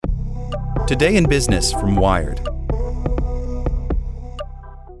Today in Business from Wired.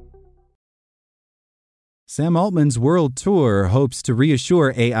 Sam Altman's world tour hopes to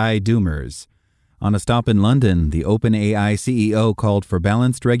reassure AI doomers. On a stop in London, the OpenAI CEO called for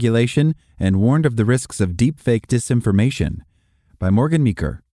balanced regulation and warned of the risks of deepfake disinformation. By Morgan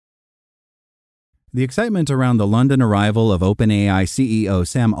Meeker. The excitement around the London arrival of OpenAI CEO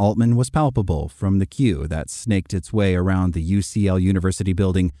Sam Altman was palpable from the queue that snaked its way around the UCL University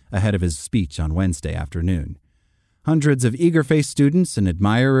building ahead of his speech on Wednesday afternoon. Hundreds of eager-faced students and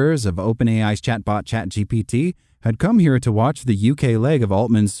admirers of OpenAI's chatbot ChatGPT had come here to watch the UK leg of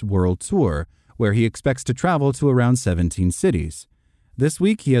Altman's world tour, where he expects to travel to around 17 cities. This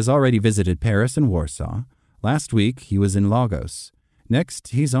week, he has already visited Paris and Warsaw. Last week, he was in Lagos. Next,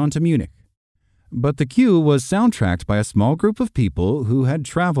 he's on to Munich. But the queue was soundtracked by a small group of people who had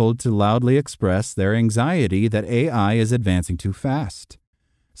traveled to loudly express their anxiety that AI is advancing too fast.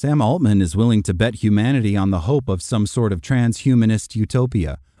 Sam Altman is willing to bet humanity on the hope of some sort of transhumanist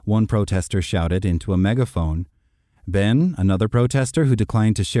utopia, one protester shouted into a megaphone. Ben, another protester who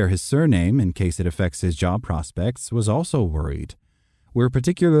declined to share his surname in case it affects his job prospects, was also worried. We're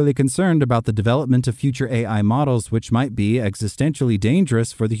particularly concerned about the development of future AI models which might be existentially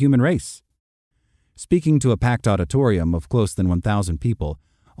dangerous for the human race. Speaking to a packed auditorium of close than 1,000 people,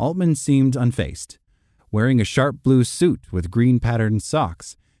 Altman seemed unfazed. Wearing a sharp blue suit with green-patterned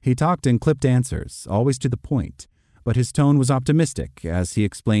socks, he talked in clipped answers, always to the point, but his tone was optimistic as he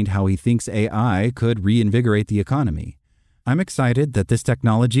explained how he thinks AI could reinvigorate the economy. "I'm excited that this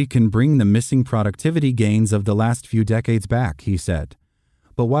technology can bring the missing productivity gains of the last few decades back," he said.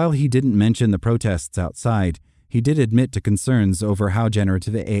 But while he didn't mention the protests outside, he did admit to concerns over how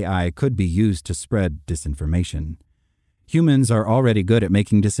generative AI could be used to spread disinformation. Humans are already good at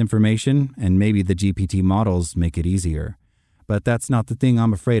making disinformation, and maybe the GPT models make it easier. But that's not the thing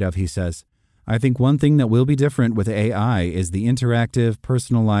I'm afraid of, he says. I think one thing that will be different with AI is the interactive,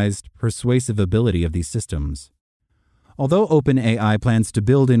 personalized, persuasive ability of these systems. Although OpenAI plans to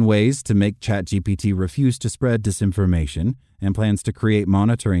build in ways to make ChatGPT refuse to spread disinformation and plans to create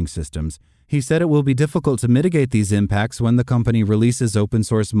monitoring systems, he said it will be difficult to mitigate these impacts when the company releases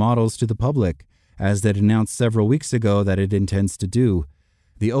open-source models to the public, as it announced several weeks ago that it intends to do.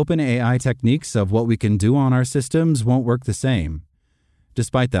 The OpenAI techniques of what we can do on our systems won't work the same.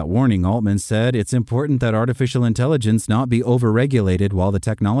 Despite that warning, Altman said it's important that artificial intelligence not be overregulated while the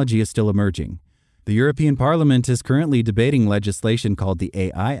technology is still emerging. The European Parliament is currently debating legislation called the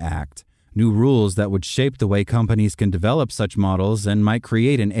AI Act, new rules that would shape the way companies can develop such models and might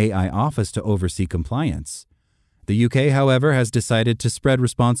create an AI office to oversee compliance. The UK, however, has decided to spread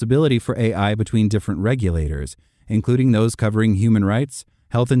responsibility for AI between different regulators, including those covering human rights,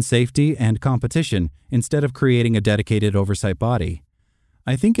 health and safety, and competition, instead of creating a dedicated oversight body.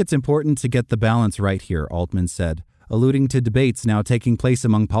 I think it's important to get the balance right here, Altman said, alluding to debates now taking place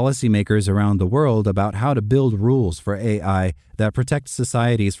among policymakers around the world about how to build rules for AI that protect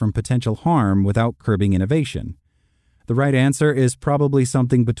societies from potential harm without curbing innovation. The right answer is probably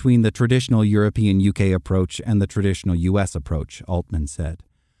something between the traditional European-UK approach and the traditional US approach, Altman said.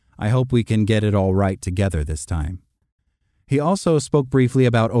 I hope we can get it all right together this time. He also spoke briefly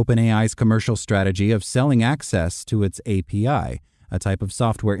about OpenAI's commercial strategy of selling access to its API, a type of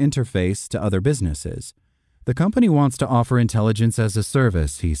software interface to other businesses. The company wants to offer intelligence as a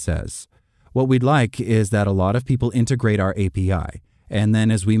service, he says. What we'd like is that a lot of people integrate our API, and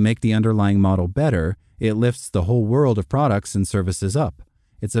then as we make the underlying model better, it lifts the whole world of products and services up.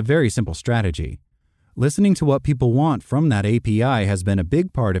 It's a very simple strategy. Listening to what people want from that API has been a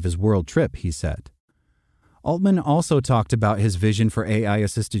big part of his world trip, he said. Altman also talked about his vision for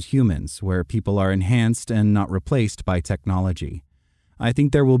AI-assisted humans, where people are enhanced and not replaced by technology. I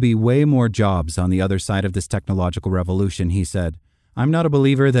think there will be way more jobs on the other side of this technological revolution, he said. I'm not a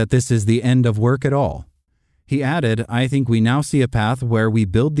believer that this is the end of work at all. He added, I think we now see a path where we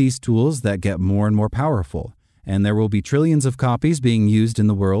build these tools that get more and more powerful, and there will be trillions of copies being used in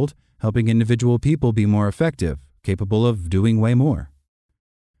the world, helping individual people be more effective, capable of doing way more.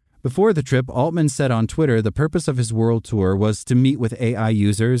 Before the trip, Altman said on Twitter the purpose of his world tour was to meet with AI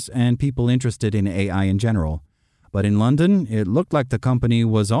users and people interested in AI in general. But in London, it looked like the company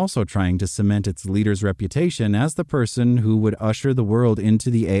was also trying to cement its leader's reputation as the person who would usher the world into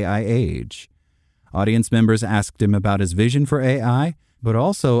the AI age. Audience members asked him about his vision for AI, but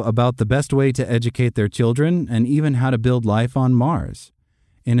also about the best way to educate their children and even how to build life on Mars.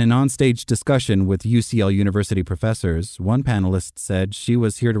 In an onstage discussion with UCL University professors, one panelist said she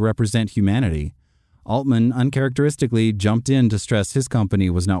was here to represent humanity. Altman uncharacteristically jumped in to stress his company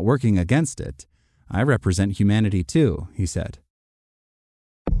was not working against it. I represent humanity too, he said.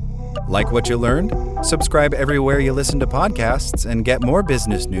 Like what you learned? Subscribe everywhere you listen to podcasts and get more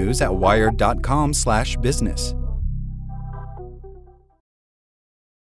business news at wired.com/business.